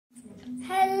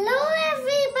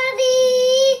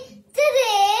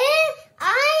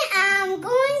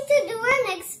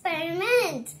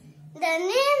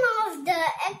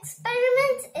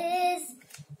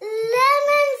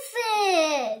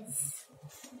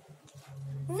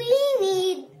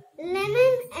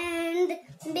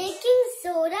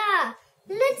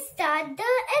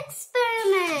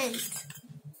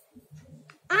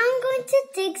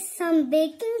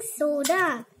baking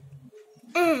soda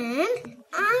and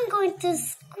I'm going to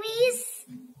squeeze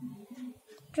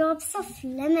drops of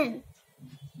lemon.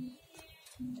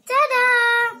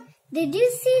 Ta-da! Did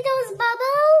you see those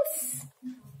bubbles?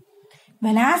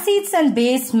 When acids and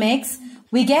base mix,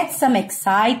 we get some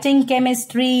exciting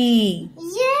chemistry.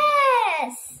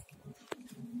 Yes!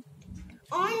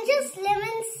 Oranges,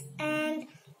 lemons and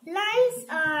limes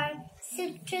are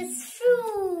citrus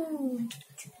fruit.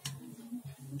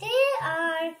 They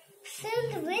are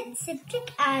filled with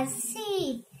citric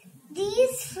acid.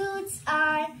 These fruits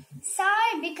are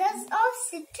sour because of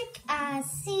citric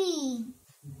acid.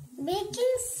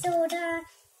 Baking soda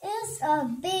is a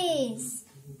base,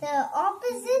 the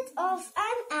opposite of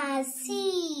an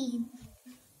acid.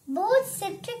 Both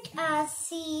citric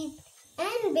acid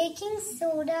and baking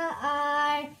soda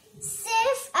are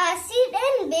safe acid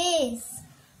and base.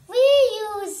 We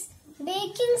use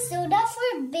baking soda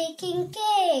for baking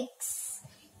cakes,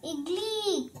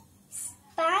 idlis,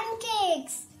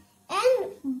 pancakes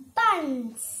and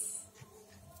buns.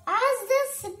 As the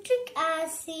citric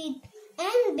acid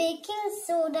and baking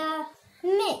soda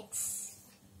mix,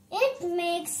 it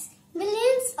makes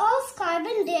millions of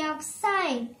carbon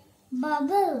dioxide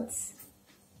bubbles.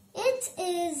 It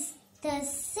is the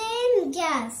same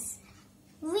gas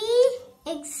we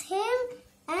exhale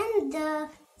and the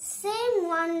same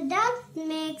one that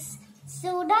makes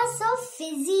soda so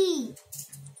fizzy.